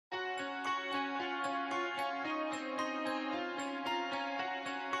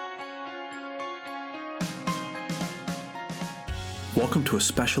Welcome to a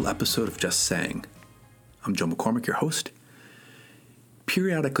special episode of Just Saying. I'm Joe McCormick, your host.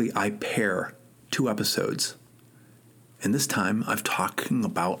 Periodically, I pair two episodes, and this time I'm talking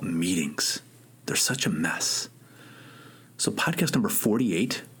about meetings. They're such a mess. So podcast number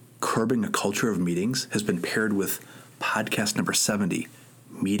 48, Curbing a Culture of Meetings, has been paired with podcast number 70,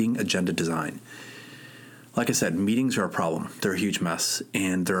 Meeting Agenda Design. Like I said, meetings are a problem. They're a huge mess,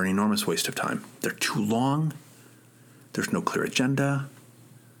 and they're an enormous waste of time. They're too long. There's no clear agenda.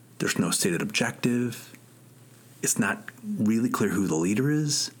 There's no stated objective. It's not really clear who the leader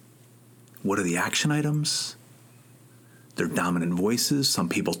is. What are the action items? They're dominant voices. Some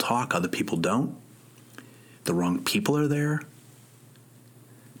people talk, other people don't. The wrong people are there.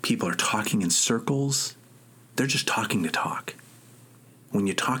 People are talking in circles. They're just talking to talk. When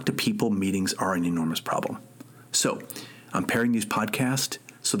you talk to people, meetings are an enormous problem. So I'm pairing these podcasts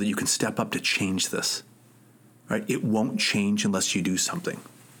so that you can step up to change this. Right? It won't change unless you do something.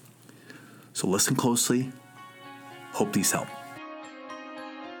 So listen closely. Hope these help.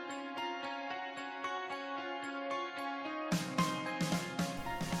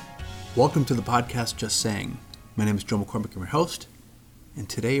 Welcome to the podcast Just Saying. My name is Joe McCormick, I'm your host, and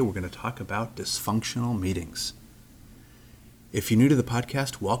today we're going to talk about dysfunctional meetings. If you're new to the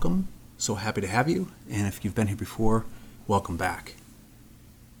podcast, welcome. So happy to have you. And if you've been here before, welcome back.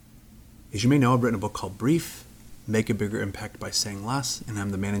 As you may know, I've written a book called Brief, Make a Bigger Impact by Saying Less, and I'm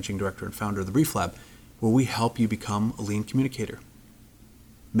the managing director and founder of the Brief Lab, where we help you become a lean communicator.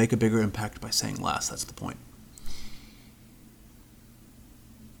 Make a bigger impact by saying less, that's the point.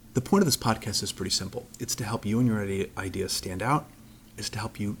 The point of this podcast is pretty simple. It's to help you and your ideas stand out. It's to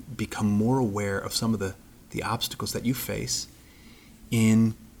help you become more aware of some of the obstacles that you face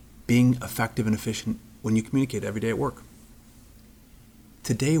in being effective and efficient when you communicate every day at work.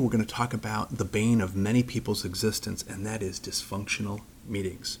 Today we're going to talk about the bane of many people's existence, and that is dysfunctional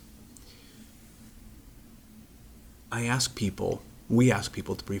meetings. We ask people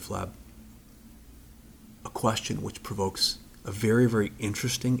at the Brief Lab a question which provokes a very, very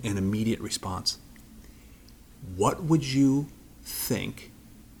interesting and immediate response. What would you think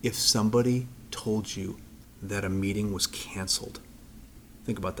if somebody told you that a meeting was canceled?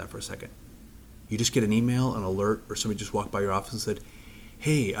 Think about that for a second. You just get an email, an alert, or somebody just walked by your office and said,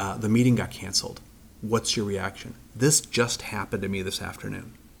 hey, the meeting got canceled. What's your reaction? This just happened to me this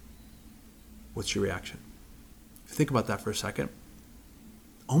afternoon. What's your reaction? Think about that for a second.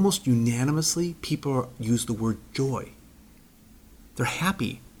 Almost unanimously, people use the word joy. They're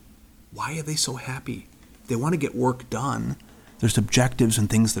happy. Why are they so happy? They want to get work done. There's objectives and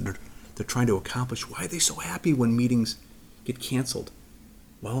things that they're trying to accomplish. Why are they so happy when meetings get canceled?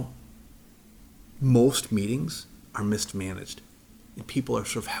 Well, most meetings are mismanaged, and people are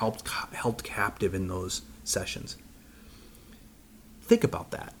sort of held captive in those sessions. Think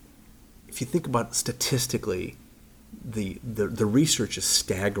about that. If you think about statistically, the research is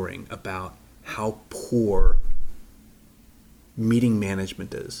staggering about how poor meeting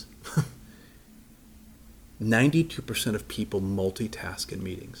management is. 92% of people multitask in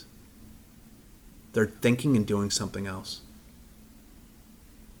meetings. They're thinking and doing something else.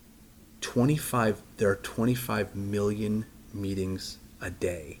 There are 25 million meetings a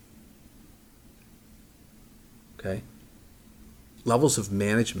day. Okay? Levels of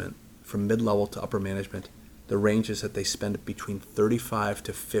management, from mid-level to upper management, the range is that they spend between 35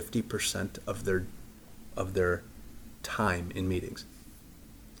 to 50% of their time in meetings.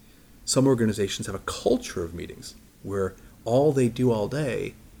 Some organizations have a culture of meetings where all they do all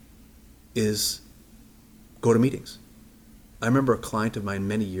day is go to meetings. I remember a client of mine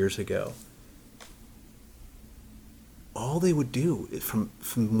many years ago. All they would do from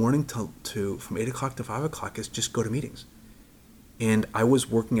morning from 8 o'clock to 5 o'clock is just go to meetings. And I was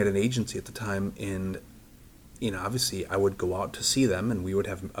working at an agency at the time, and obviously I would go out to see them, and we would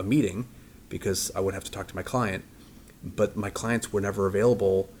have a meeting because I would have to talk to my client. But my clients were never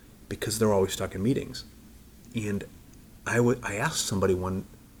available because they're always stuck in meetings. And I asked somebody when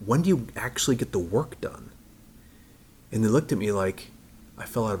do you actually get the work done? And they looked at me like I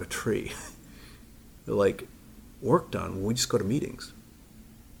fell out of a tree. They're like, work done? Well, we just go to meetings.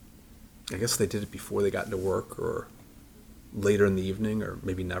 I guess they did it before they got into work or later in the evening or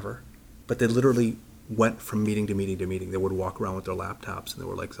maybe never. But they literally went from meeting to meeting to meeting. They would walk around with their laptops and they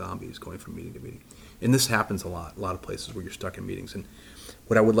were like zombies going from meeting to meeting. And this happens a lot of places where you're stuck in meetings. And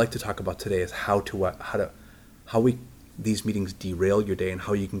what I would like to talk about today is how these meetings derail your day and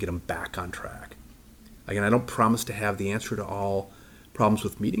how you can get them back on track. Again, I don't promise to have the answer to all problems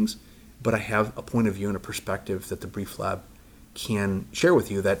with meetings, but I have a point of view and a perspective that the Brief Lab can share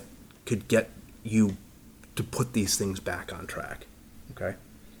with you that could get you to put these things back on track. Okay?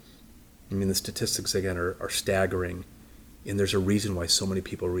 I mean, the statistics, again, are staggering, and there's a reason why so many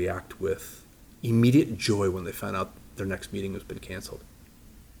people react with immediate joy when they find out their next meeting has been canceled.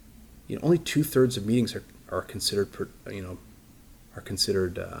 Only 2/3 of meetings are considered,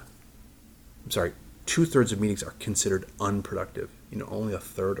 two-thirds of meetings are considered unproductive. Only a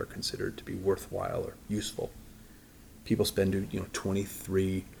third are considered to be worthwhile or useful. People spend,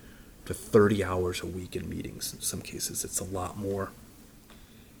 23 to 30 hours a week in meetings. In some cases, it's a lot more.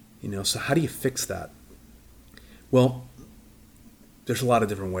 So how do you fix that? Well, there's a lot of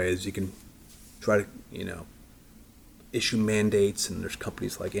different ways. You can try to, issue mandates, and there's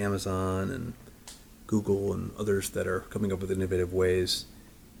companies like Amazon and Google and others that are coming up with innovative ways.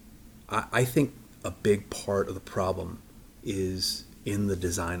 I think a big part of the problem is in the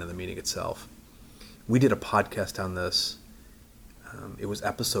design of the meeting itself. We did a podcast on this. It was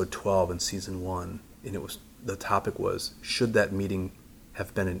episode 12 in season 1, and the topic was, should that meeting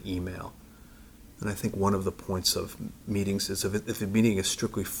have been an email? And I think one of the points of meetings is if a meeting is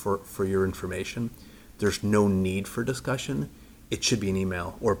strictly for your information, there's no need for discussion. It should be an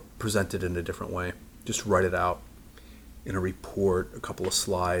email or presented in a different way. Just write it out in a report, a couple of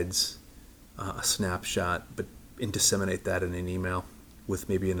slides, a snapshot, and disseminate that in an email with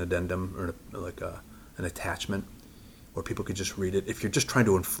maybe an addendum or an attachment, or people could just read it. If you're just trying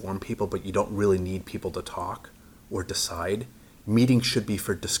to inform people, but you don't really need people to talk or decide, meetings should be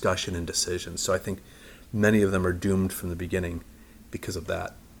for discussion and decisions. So I think many of them are doomed from the beginning because of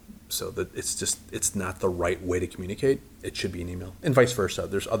that. So that it's not the right way to communicate. It should be an email, and vice versa.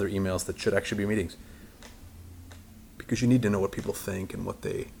 There's other emails that should actually be meetings, because you need to know what people think and what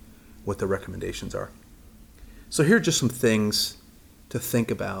the recommendations are. So here are just some things to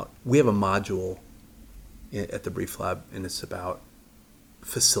think about. We have a module at the Brief Lab, and it's about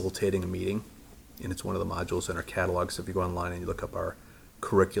facilitating a meeting, and it's one of the modules in our catalog. So if you go online and you look up our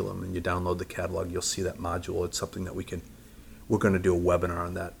curriculum and you download the catalog, you'll see that module. It's something that we're going to do a webinar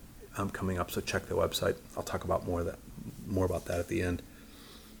on that coming up, so check the website. I'll talk about more about that at the end,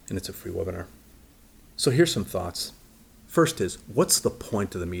 and it's a free webinar. So here's some thoughts. First is, what's the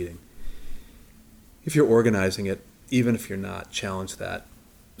point of the meeting? If you're organizing it, even if you're not, challenge that.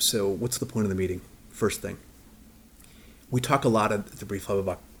 So what's the point of the meeting? First thing. We talk a lot at the Brief Lab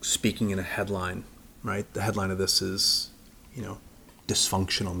about speaking in a headline, right? The headline of this is,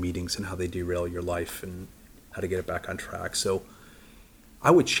 dysfunctional meetings and how they derail your life and how to get it back on track. So I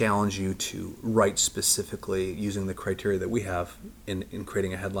would challenge you to write specifically using the criteria that we have in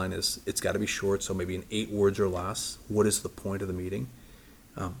creating a headline. It's got to be short, so maybe in 8 words or less. What is the point of the meeting?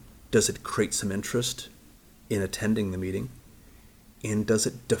 Does it create some interest in attending the meeting? And does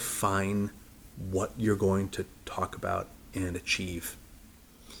it define what you're going to talk about and achieve?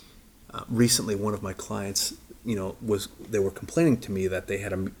 Recently, one of my clients, they were complaining to me that they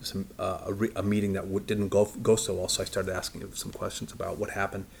had a meeting that didn't go so well. So I started asking them some questions about what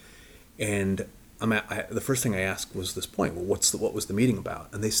happened, and the first thing I asked was this point: well, what was the meeting about?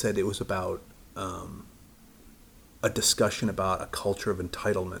 And they said it was about a discussion about a culture of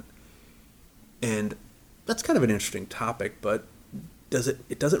entitlement, and that's kind of an interesting topic, but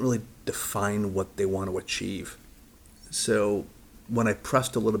it doesn't really define what they want to achieve. So when I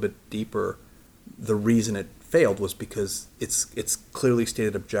pressed a little bit deeper, the reason it failed was because it's clearly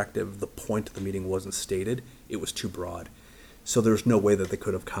stated objective. The point of the meeting wasn't stated. It was too broad. So there's no way that they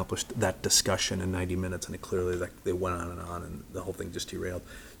could have accomplished that discussion in 90 minutes, and it clearly they went on, and the whole thing just derailed.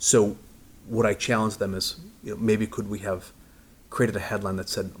 So what I challenged them is, maybe could we have created a headline that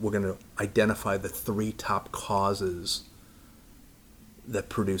said we're going to identify the 3 top causes that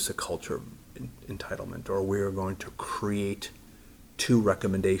produce a culture of entitlement, or we are going to create 2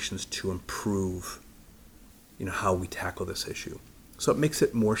 recommendations to improve how we tackle this issue. So it makes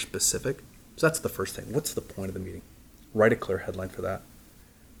it more specific. So that's the first thing. What's the point of the meeting? Write a clear headline for that.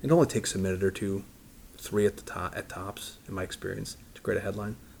 It only takes a minute or 2, 3 at tops, in my experience, to create a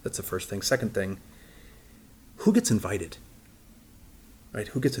headline. That's the first thing. Second thing, who gets invited? Right?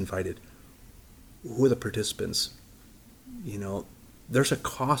 Who gets invited? Who are the participants? There's a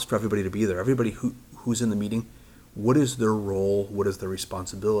cost for everybody to be there. Everybody who's in the meeting, what is their role? What is their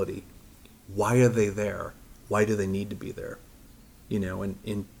responsibility? Why are they there? Why do they need to be there?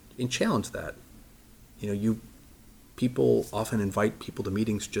 And challenge that. People often invite people to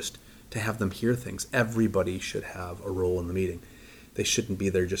meetings just to have them hear things. Everybody should have a role in the meeting. They shouldn't be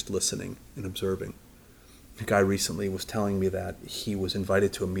there just listening and observing. A guy recently was telling me that he was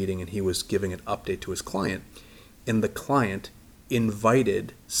invited to a meeting and he was giving an update to his client. And the client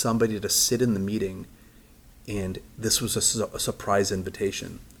invited somebody to sit in the meeting, and this was a surprise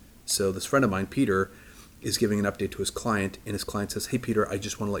invitation. So this friend of mine, Peter, is giving an update to his client, and his client says, "Hey, Peter, I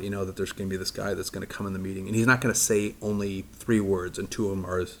just want to let you know that there's going to be this guy that's going to come in the meeting." And he's not going to say only 3 words, and 2 of them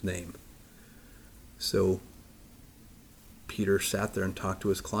are his name. So Peter sat there and talked to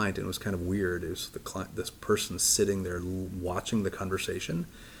his client, and it was kind of weird. It was this person sitting there watching the conversation,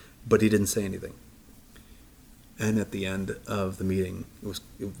 but he didn't say anything. And at the end of the meeting,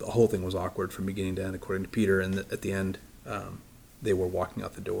 the whole thing was awkward from beginning to end, according to Peter. And at the end, they were walking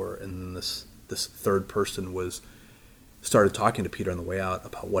out the door, and then this third person started talking to Peter on the way out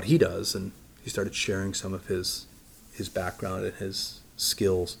about what he does, and he started sharing some of his background and his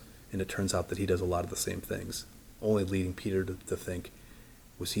skills. And it turns out that he does a lot of the same things, only leading Peter to think,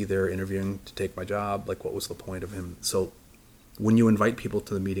 was he there interviewing to take my job? Like, what was the point of him? So when you invite people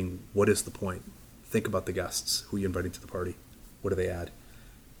to the meeting, what is the point? Think about the guests who you're inviting to the party. What do they add?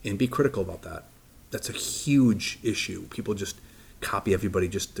 And be critical about that. That's a huge issue. People just copy everybody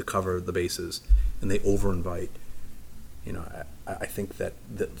just to cover the bases, and they over-invite. You know, I think that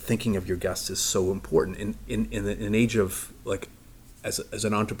thinking of your guests is so important. In an age of, like, as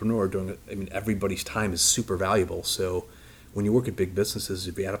an entrepreneur everybody's time is super valuable. So when you work at big businesses,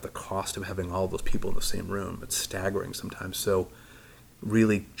 if you add up the cost of having all those people in the same room, it's staggering sometimes. So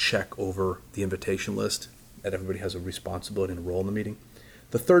really check over the invitation list, that everybody has a responsibility and a role in the meeting.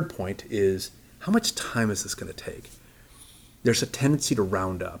 The third point is, how much time is this going to take? There's a tendency to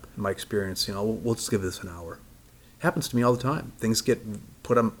round up. In my experience, we'll just give this an hour. It happens to me all the time. Things get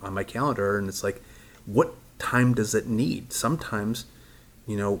put on my calendar, and it's like, what time does it need? Sometimes,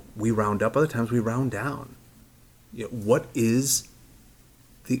 we round up. Other times we round down. What is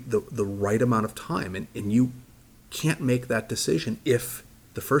the right amount of time? And you can't make that decision if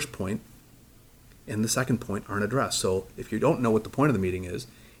the first point and the second point aren't addressed. So if you don't know what the point of the meeting is,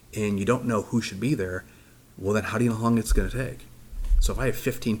 and you don't know who should be there, well, then how do you know how long it's going to take? So if I have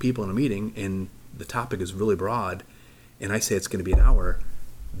 15 people in a meeting and the topic is really broad, and I say it's going to be an hour,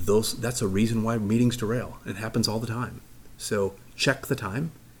 that's a reason why meetings derail. It happens all the time. So check the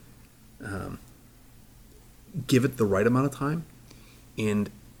time, give it the right amount of time, and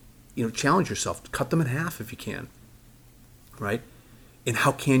challenge yourself. Cut them in half if you can, right? And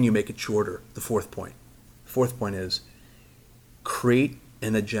how can you make it shorter? The fourth point. The fourth point is create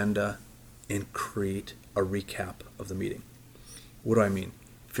an agenda and create a recap of the meeting. What do I mean?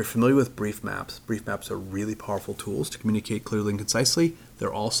 If you're familiar with brief maps are really powerful tools to communicate clearly and concisely.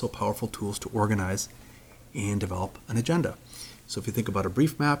 They're also powerful tools to organize and develop an agenda. So if you think about a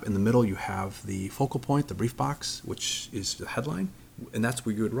brief map, in the middle you have the focal point, the brief box, which is the headline, and that's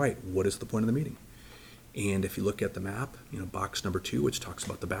where you would write, what is the point of the meeting? And if you look at the map, box number 2, which talks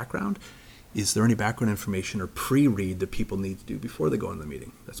about the background, is there any background information or pre-read that people need to do before they go into the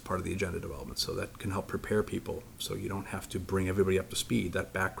meeting? That's part of the agenda development. So that can help prepare people so you don't have to bring everybody up to speed.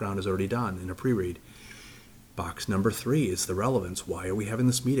 That background is already done in a pre-read. Box number 3 is the relevance. Why are we having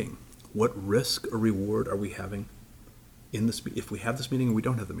this meeting? What risk or reward are we having in this? If we have this meeting and we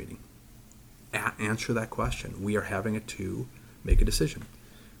don't have the meeting, answer that question. We are having it to make a decision.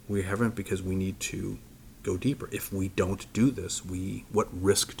 We're having it because we need to go deeper. If we don't do this, what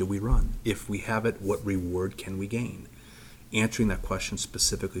risk do we run? If we have it, what reward can we gain? Answering that question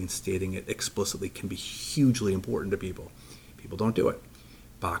specifically and stating it explicitly can be hugely important to people. People don't do it.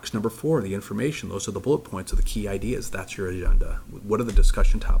 Box number 4, the information. Those are the bullet points of the key ideas. That's your agenda. What are the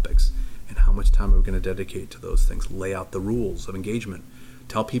discussion topics? And how much time are we going to dedicate to those things? Lay out the rules of engagement.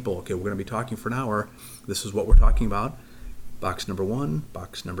 Tell people, okay, we're going to be talking for an hour. This is what we're talking about. Box number 1,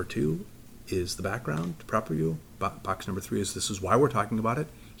 box number 2 is the background to prep you. Box number 3 is this is why we're talking about it.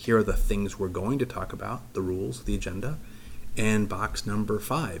 Here are the things we're going to talk about, the rules, the agenda. And box number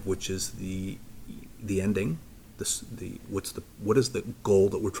 5, which is the ending. What is the goal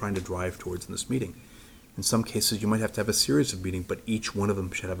that we're trying to drive towards in this meeting? In some cases, you might have to have a series of meetings, but each one of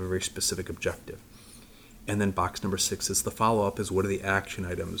them should have a very specific objective. And then box number 6 is the follow-up, is what are the action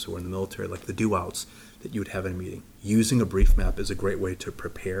items, or in the military, like the do-outs that you would have in a meeting. Using a brief map is a great way to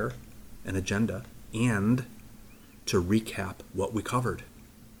prepare an agenda and to recap what we covered,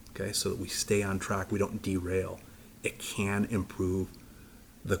 okay, so that we stay on track, we don't derail. It can improve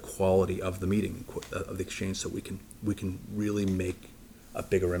the quality of the meeting, of the exchange, so we can really make a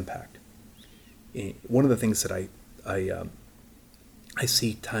bigger impact. One of the things that I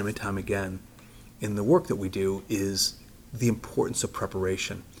see time and time again in the work that we do is the importance of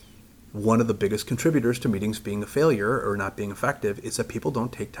preparation. One of the biggest contributors to meetings being a failure or not being effective is that people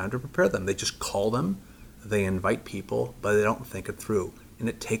don't take time to prepare them. They just call them, they invite people, but they don't think it through. And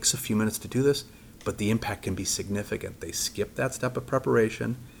it takes a few minutes to do this, but the impact can be significant. They skip that step of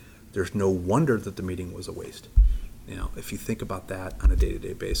preparation. There's no wonder that the meeting was a waste. If you think about that on a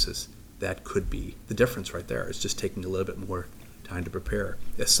day-to-day basis, that could be the difference right there. It's just taking a little bit more time to prepare.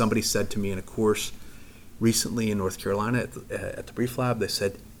 As somebody said to me in a course recently in North Carolina at the Brief Lab, they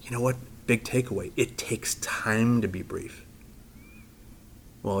said, you know what, big takeaway, it takes time to be brief.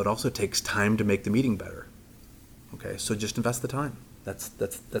 Well, it also takes time to make the meeting better. Okay, so just invest the time. That's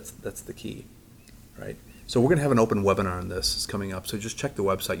the key, right? So we're going to have an open webinar on this. It's coming up, so just check the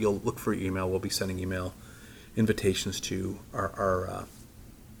website. You'll look for email. We'll be sending email invitations to our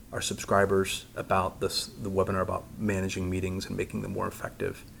subscribers about the webinar about managing meetings and making them more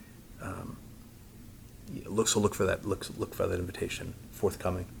effective. Look for that. Look for that invitation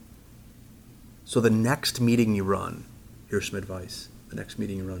forthcoming. So the next meeting you run, here's some advice. The next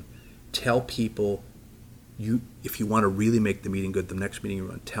meeting you run, tell people, if you want to really make the meeting good, the next meeting you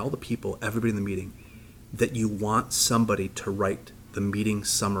run, tell the people, everybody in the meeting, that you want somebody to write the meeting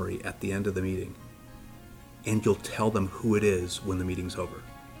summary at the end of the meeting, and you'll tell them who it is when the meeting's over.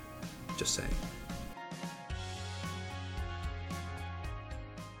 Just saying.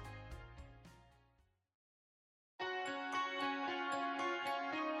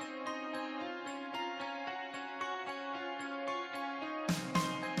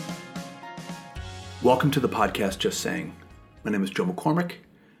 Welcome to the podcast, Just Saying. My name is Joe McCormick,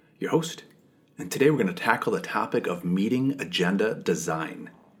 your host, and today we're going to tackle the topic of meeting agenda design.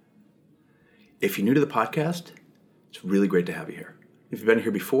 If you're new to the podcast, it's really great to have you here. If you've been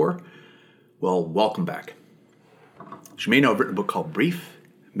here before, well, welcome back. As you may know, I've written a book called Brief,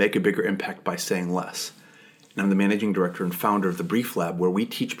 Make a Bigger Impact by Saying Less. And I'm the managing director and founder of the Brief Lab, where we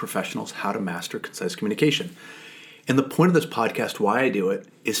teach professionals how to master concise communication. And the point of this podcast, why I do it,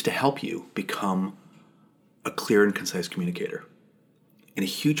 is to help you become a clear and concise communicator. And a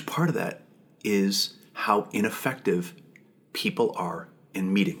huge part of that is how ineffective people are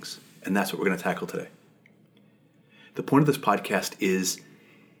in meetings. And that's what we're going to tackle today. The point of this podcast is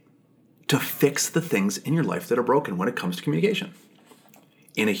to fix the things in your life that are broken when it comes to communication.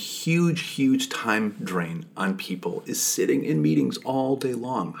 And a huge time drain on people is sitting in meetings all day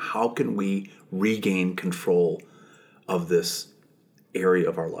long. How can we regain control of this area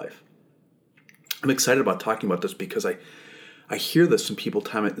of our life? I'm excited about talking about this because I hear this from people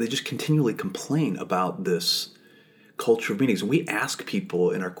they just continually complain about this culture of meetings. And we ask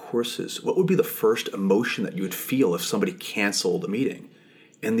people in our courses, what would be the first emotion that you would feel if somebody canceled a meeting?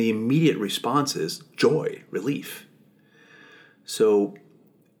 And the immediate response is joy, relief. So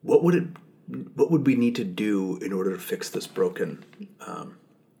what would we need to do in order to fix this broken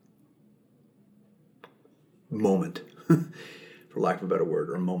moment, for lack of a better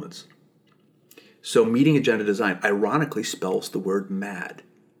word, or moments? So meeting agenda design ironically spells the word mad.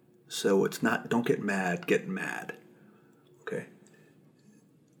 So it's not, don't get mad, get mad. Okay?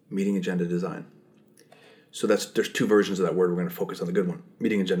 Meeting agenda design. So there's two versions of that word. We're going to focus on the good one.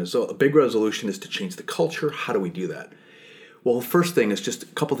 Meeting agenda. So a big resolution is to change the culture. How do we do that? Well, the first thing is just a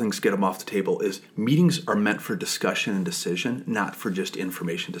couple things to get them off the table is meetings are meant for discussion and decision, not for just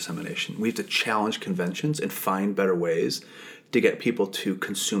information dissemination. We have to challenge conventions and find better ways to get people to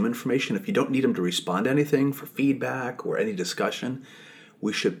consume information. If you don't need them to respond to anything for feedback or any discussion,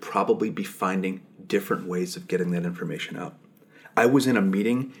 we should probably be finding different ways of getting that information out. I was in a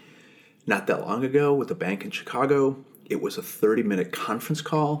meeting not that long ago with a bank in Chicago. It was a 30-minute conference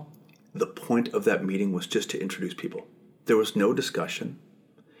call. The point of that meeting was just to introduce people. There was no discussion.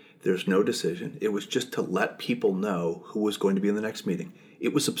 There's no decision. It was just to let people know who was going to be in the next meeting.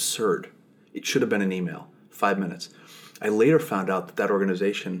 It was absurd. It should have been an email, 5 minutes. I later found out that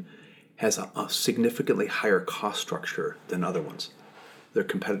organization has a significantly higher cost structure than other ones. Their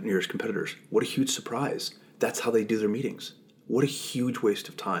nearest competitors. What a huge surprise. That's how they do their meetings. What a huge waste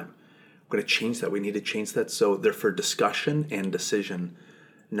of time. We're going to change that. We need to change that so they're for discussion and decision,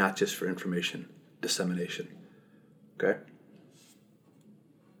 not just for information dissemination. Okay?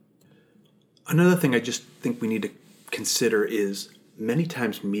 Another thing I just think we need to consider is many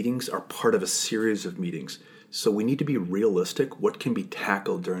times meetings are part of a series of meetings. So we need to be realistic. What can be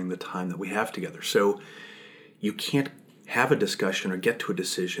tackled during the time that we have together? So you can't have a discussion or get to a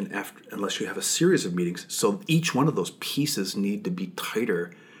decision unless you have a series of meetings. So each one of those pieces need to be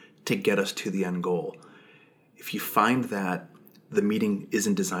tighter to get us to the end goal. If you find that the meeting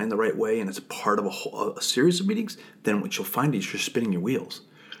isn't designed the right way and it's part of a series of meetings, then what you'll find is you're spinning your wheels.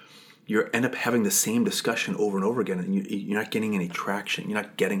 You end up having the same discussion over and over again, and you're not getting any traction. You're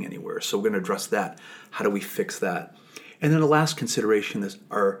not getting anywhere. So we're going to address that. How do we fix that? And then the last consideration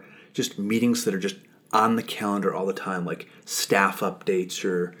are just meetings that are just on the calendar all the time, like staff updates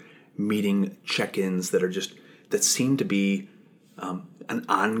or meeting check-ins that seem to be an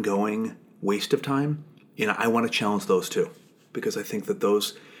ongoing waste of time. I want to challenge those too, because I think that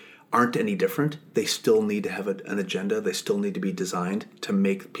those aren't any different. They still need to have an agenda. They still need to be designed to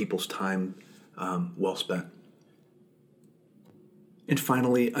make people's time well spent. And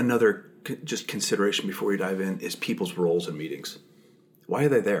finally, another just consideration before we dive in is people's roles in meetings. Why are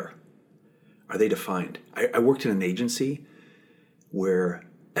they there? Are they defined? I worked in an agency where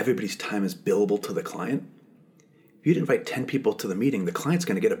everybody's time is billable to the client. If you'd invite 10 people to the meeting, the client's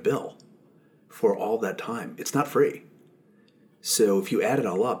going to get a bill for all that time. It's not free. So if you add it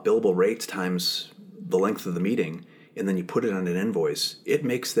all up, billable rates times the length of the meeting, and then you put it on an invoice, it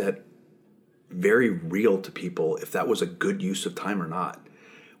makes that very real to people if that was a good use of time or not.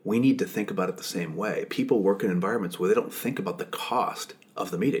 We need to think about it the same way. People work in environments where they don't think about the cost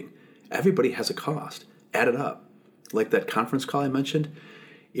of the meeting. Everybody has a cost. Add it up. Like that conference call I mentioned,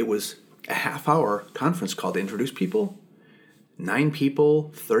 it was a half-hour conference call to introduce people. 9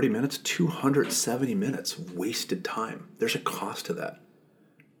 people, 30 minutes, 270 minutes wasted time. There's a cost to that.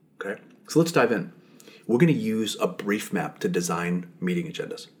 Okay, so let's dive in. We're going to use a brief map to design meeting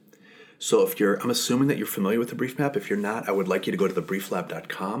agendas. So I'm assuming that you're familiar with the brief map. If you're not, I would like you to go to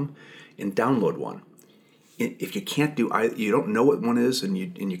thebrieflab.com and download one. If you can't you don't know what one is and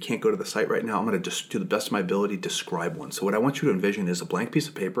you can't go to the site right now, I'm going to just do the best of my ability to describe one. So what I want you to envision is a blank piece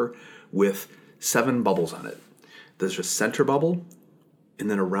of paper with 7 bubbles on it. There's a center bubble, and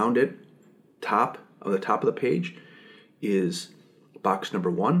then around it, top of the page, is box number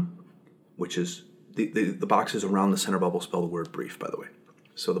 1, which is the boxes around the center bubble spell the word brief, by the way.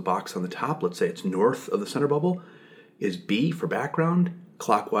 So the box on the top, let's say it's north of the center bubble, is B for background.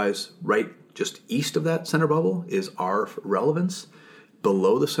 Clockwise, right just east of that center bubble is R for relevance.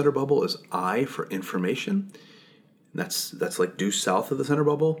 Below the center bubble is I for information. That's like due south of the center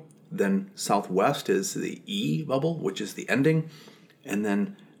bubble. Then southwest is the E bubble, which is the ending. And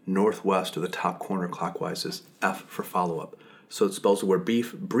then northwest, or the top corner clockwise, is F for follow-up. So it spells the word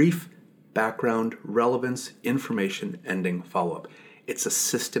brief, background, relevance, information, ending, follow-up. It's a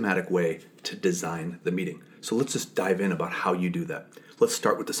systematic way to design the meeting. So let's just dive in about how you do that. Let's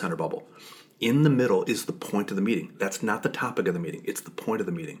start with the center bubble. In the middle is the point of the meeting. That's not the topic of the meeting. It's the point of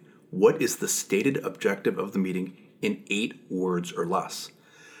the meeting. What is the stated objective of the meeting in 8 words or less?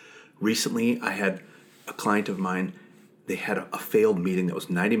 Recently, I had a client of mine, they had a failed meeting that was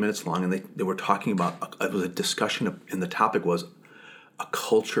 90 minutes long, and they were talking about, it was a discussion, and the topic was a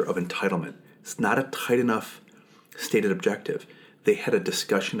culture of entitlement. It's not a tight enough stated objective. They had a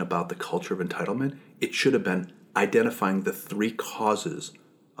discussion about the culture of entitlement. It should have been identifying the 3 causes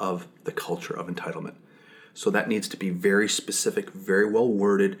of the culture of entitlement. So that needs to be very specific, very well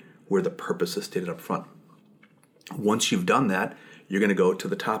worded, where the purpose is stated up front. Once you've done that, you're going to go to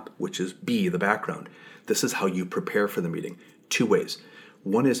the top, which is B, the background. This is how you prepare for the meeting. 2 ways.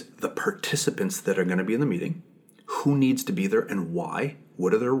 One is the participants that are going to be in the meeting, who needs to be there and why,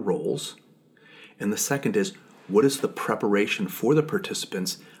 what are their roles. And the second is, what is the preparation for the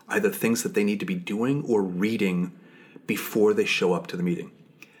participants, either things that they need to be doing or reading before they show up to the meeting.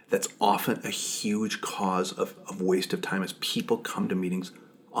 That's often a huge cause of waste of time, as people come to meetings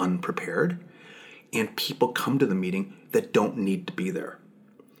unprepared, and people come to the meeting that don't need to be there.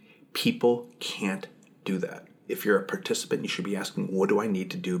 People can't do that. If you're a participant, you should be asking, what do I need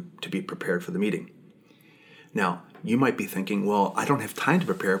to do to be prepared for the meeting? Now, you might be thinking, well, I don't have time to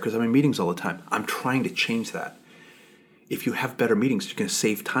prepare because I'm in meetings all the time. I'm trying to change that. If you have better meetings, you can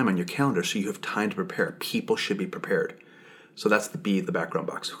save time on your calendar so you have time to prepare. People should be prepared. So that's the B, the background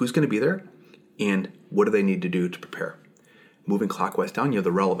box. Who's going to be there and what do they need to do to prepare? Moving clockwise down, you have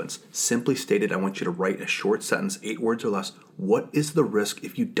the relevance. Simply stated, I want you to write a short sentence, 8 words or less. What is the risk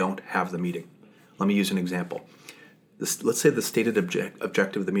if you don't have the meeting? Let me use an example. Let's say the stated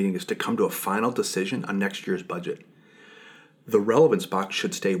objective of the meeting is to come to a final decision on next year's budget. The relevance box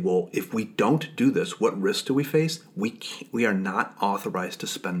should say, well, if we don't do this, what risks do we face? We are not authorized to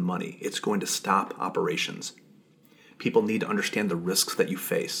spend money. It's going to stop operations. People need to understand the risks that you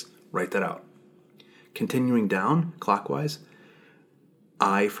face. Write that out. Continuing down clockwise,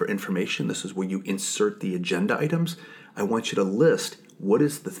 I for information. This is where you insert the agenda items. I want you to list what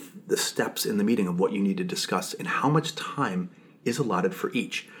is the steps in the meeting of what you need to discuss and how much time is allotted for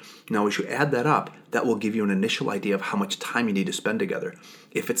each. Now, as you add that up, that will give you an initial idea of how much time you need to spend together.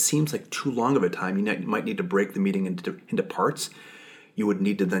 If it seems like too long of a time, you might need to break the meeting into parts. You would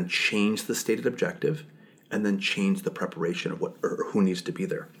need to then change the stated objective and then change the preparation of what or who needs to be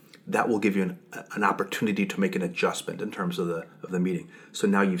there. That will give you an opportunity to make an adjustment in terms of the meeting. So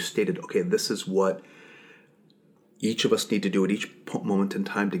now you've stated, okay, this is what each of us need to do at each moment in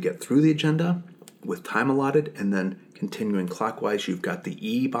time to get through the agenda with time allotted, and then continuing clockwise, you've got the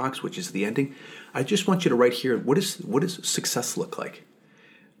E box, which is the ending. I just want you to write here, what does success look like?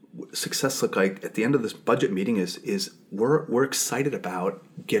 success look like at the end of this budget meeting is we're excited about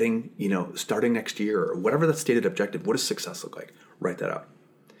getting, starting next year or whatever that stated objective. What does success look like? Write that out.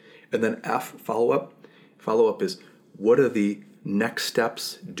 And then F, follow up. Follow up is, what are the next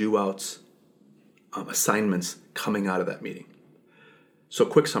steps, do outs, assignments coming out of that meeting? So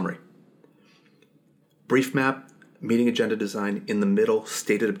quick summary. Brief map, meeting agenda design, in the middle,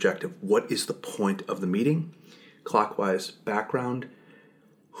 stated objective. What is the point of the meeting? Clockwise, background.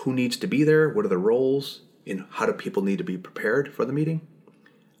 Who needs to be there? What are the roles? And how do people need to be prepared for the meeting?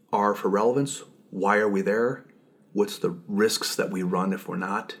 R for relevance. Why are we there? What's the risks that we run if we're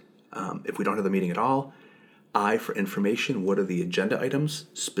not, if we don't have the meeting at all? I for information. What are the agenda items,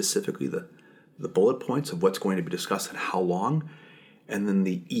 specifically the bullet points of what's going to be discussed and how long? And then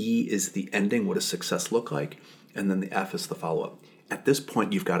the E is the ending. What does success look like? And then the F is the follow-up. At this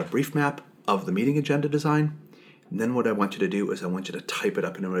point, you've got a brief map of the meeting agenda design. And then what I want you to do is I want you to type it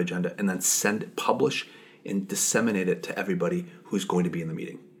up into an agenda and then publish and disseminate it to everybody who's going to be in the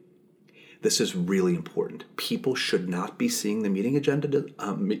meeting. This is really important. People should not be seeing the meeting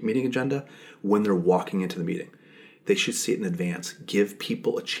agenda when they're walking into the meeting. They should see it in advance. Give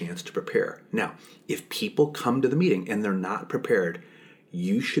people a chance to prepare. Now, if people come to the meeting and they're not prepared,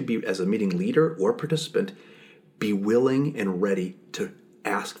 you should be, as a meeting leader or participant, be willing and ready to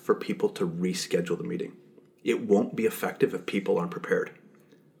ask for people to reschedule the meeting. It won't be effective if people aren't prepared.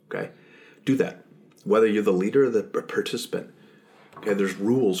 Okay? Do that. Whether you're the leader or the participant. Okay, there's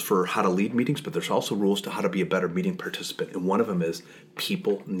rules for how to lead meetings, but there's also rules to how to be a better meeting participant. And one of them is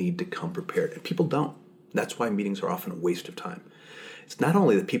people need to come prepared. And people don't. That's why meetings are often a waste of time. It's not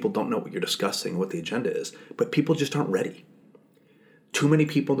only that people don't know what you're discussing, what the agenda is, but people just aren't ready. Too many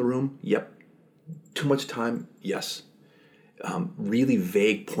people in the room? Yep. Too much time? Yes. Really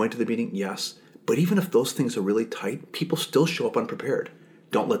vague point of the meeting? Yes. But even if those things are really tight, people still show up unprepared.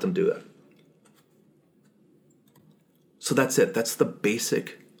 Don't let them do that. So that's it. That's the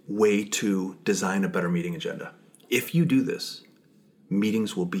basic way to design a better meeting agenda. If you do this,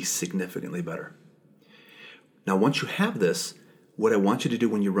 meetings will be significantly better. Now, once you have this, what I want you to do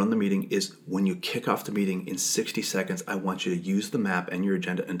when you run the meeting is when you kick off the meeting in 60 seconds, I want you to use the map and your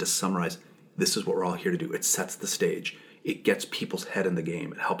agenda and to summarize, this is what we're all here to do. It sets the stage. It gets people's head in the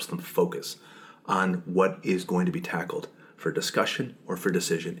game. It helps them focus on what is going to be tackled for discussion or for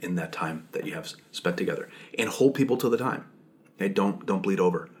decision in that time that you have spent together. And hold people to the time. Okay? Don't bleed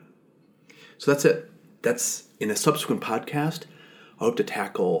over. So that's it. That's in a subsequent podcast. I hope to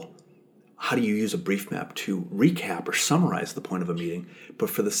tackle how do you use a brief map to recap or summarize the point of a meeting.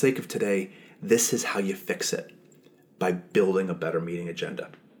 But for the sake of today, this is how you fix it, by building a better meeting agenda.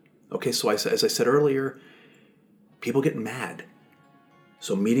 Okay, so as I said earlier, people get mad.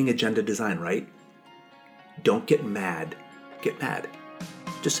 So meeting agenda design, right? Don't get mad. Get mad.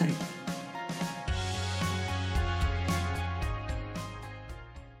 Just saying.